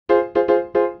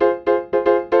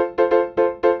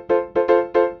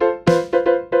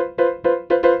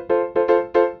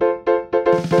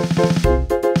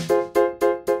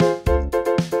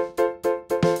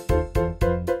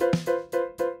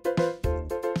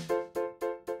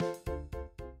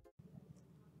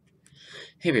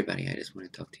Hey everybody, I just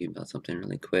want to talk to you about something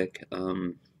really quick.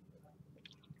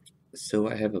 So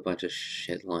I have a bunch of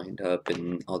shit lined up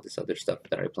and all this other stuff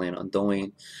that I plan on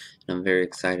doing, and I'm very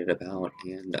excited about.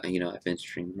 And I've been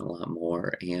streaming a lot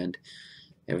more, and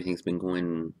everything's been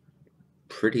going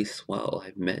pretty swell.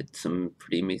 I've met some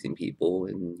pretty amazing people,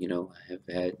 and I have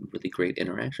had really great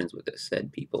interactions with those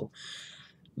said people.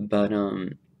 But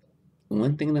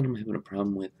one thing that I'm having a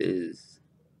problem with is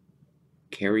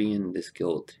carrying this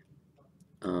guilt.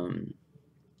 Um,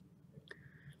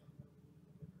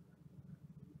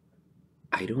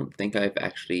 I don't think I've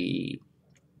actually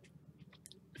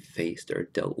faced or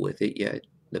dealt with it yet,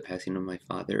 the passing of my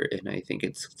father, and I think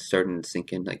it's starting to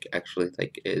sink in, like, actually,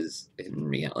 like, is in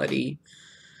reality,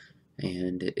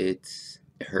 and it's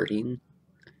hurting.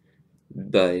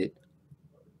 But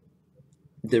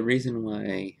the reason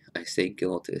why I say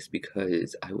guilt is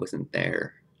because I wasn't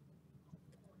there.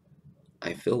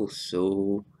 I feel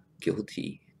so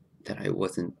guilty that I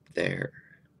wasn't there.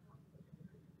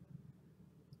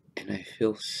 And I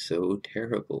feel so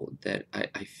terrible that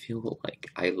I feel like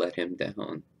I let him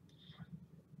down.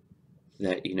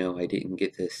 That, I didn't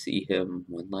get to see him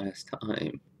one last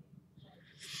time.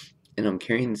 And I'm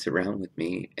carrying this around with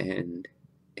me, and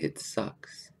it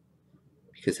sucks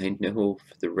because I know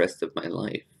for the rest of my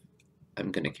life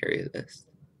I'm gonna carry this.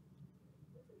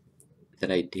 That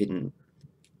I didn't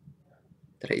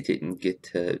that I didn't get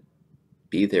to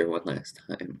be there one last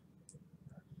time.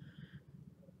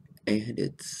 And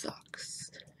it sucks.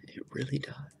 It really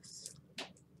does.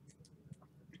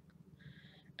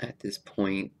 At this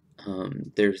point,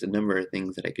 there's a number of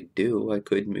things that I could do. I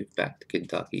could move back to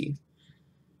Kentucky.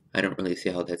 I don't really see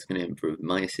how that's gonna improve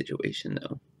my situation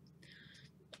though.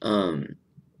 Um,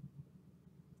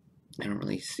 I don't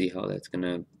really see how that's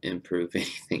gonna improve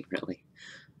anything really.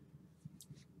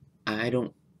 I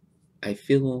don't I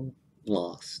feel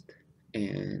lost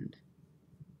and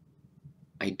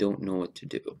I don't know what to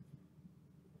do.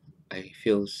 I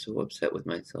feel so upset with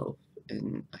myself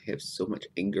and I have so much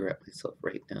anger at myself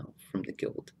right now from the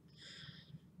guilt.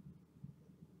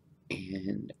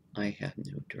 And I have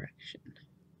no direction.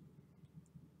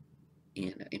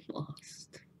 And I'm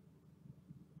lost.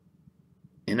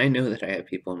 And I know that I have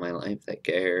people in my life that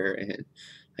care, and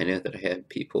I know that I have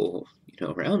people,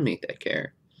 around me that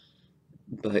care.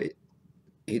 But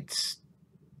it's,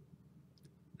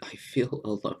 I feel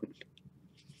alone.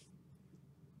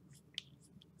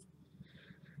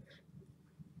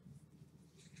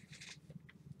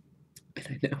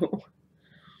 And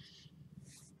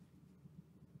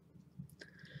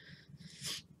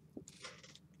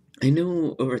I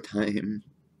know over time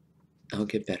I'll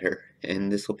get better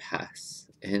and this will pass.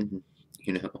 And,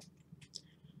 you know,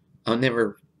 I'll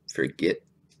never forget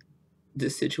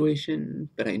this situation,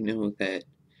 but I know that,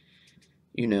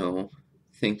 you know,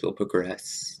 things will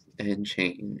progress and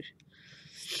change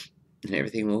and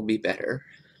everything will be better.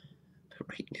 But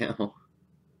right now,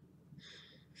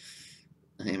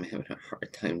 I am having a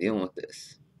hard time dealing with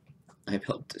this. I've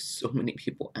helped so many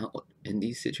people out in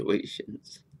these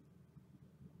situations,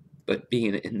 but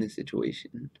being in this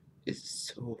situation is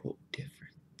so different.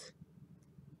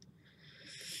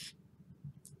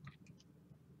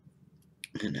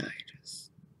 And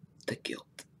the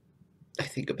guilt, I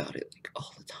think about it like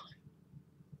all the time.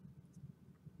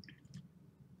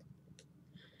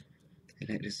 And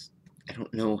I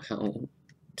don't know how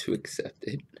to accept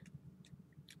it.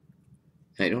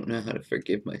 And I don't know how to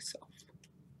forgive myself.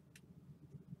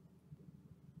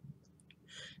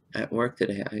 At work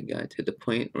today, I got to the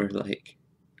point where, like,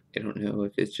 I don't know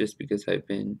if it's just because I've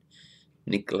been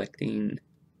neglecting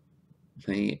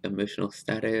my emotional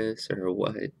status or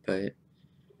what, but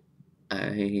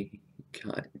I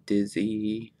got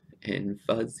dizzy and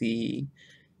fuzzy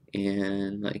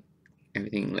and like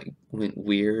everything like went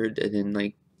weird and then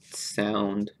like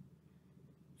sound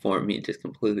for me just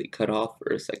completely cut off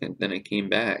for a second. Then I came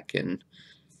back and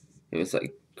it was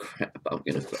like, crap, I'm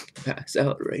gonna fucking pass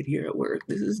out right here at work.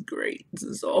 This is great. This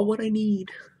is all what I need.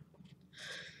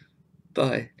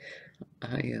 But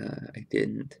I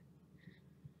didn't.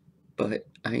 But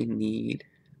I need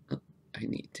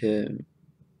to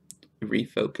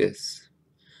refocus.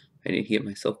 I need to get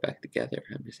myself back together.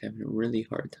 I'm just having a really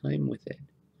hard time with it.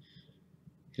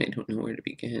 And I don't know where to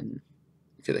begin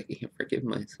because I can't forgive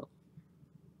myself.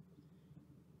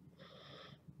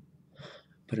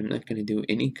 But I'm not going to do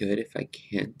any good if I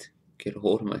can't get a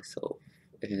hold of myself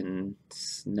and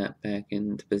snap back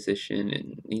into position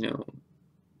and,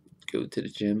 go to the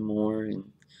gym more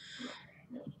and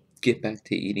get back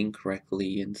to eating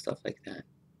correctly and stuff like that.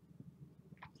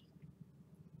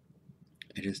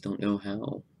 I just don't know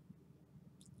how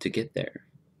to get there.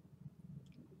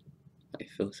 I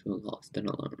feel so lost and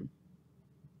alone,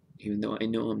 even though I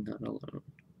know I'm not alone.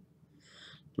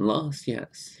 Lost,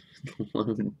 yes.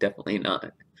 Alone, definitely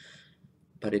not.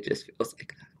 But it just feels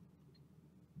like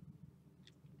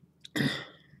that.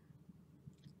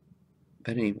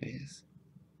 But anyways,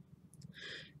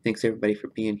 thanks everybody for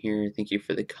being here. Thank you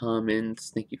for the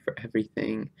comments. Thank you for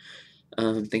everything.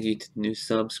 Thank you to new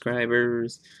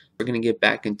subscribers. We're gonna get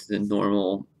back into the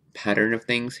normal pattern of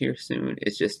things here soon.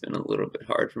 It's just been a little bit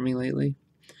hard for me lately.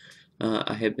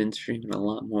 I have been streaming a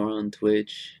lot more on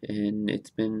Twitch, and it's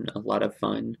been a lot of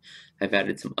fun. I've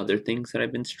added some other things that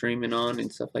I've been streaming on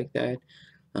and stuff like that,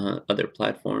 other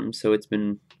platforms. So it's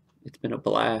been a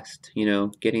blast,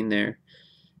 getting there,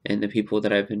 and the people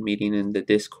that I've been meeting in the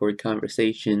Discord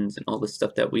conversations and all the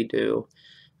stuff that we do.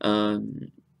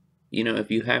 Um,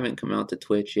 if you haven't come out to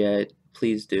Twitch yet,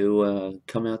 please do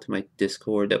come out to my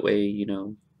Discord. That way,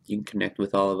 you can connect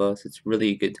with all of us. It's really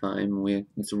a good time.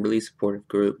 It's a really supportive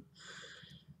group.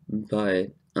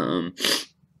 But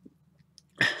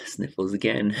sniffles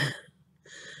again.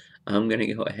 I'm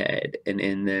gonna go ahead and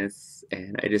end this,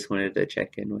 and I just wanted to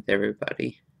check in with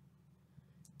everybody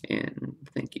and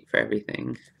thank you for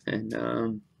everything.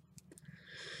 And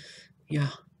yeah,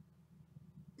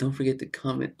 don't forget to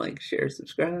comment, like, share,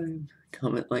 subscribe.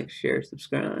 Comment, like, share,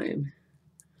 subscribe,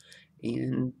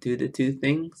 and do the two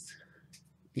things.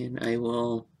 And I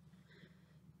will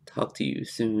talk to you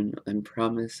soon. I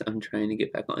promise I'm trying to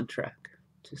get back on track.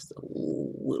 Just a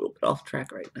little bit off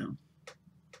track right now.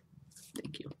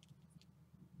 Thank you.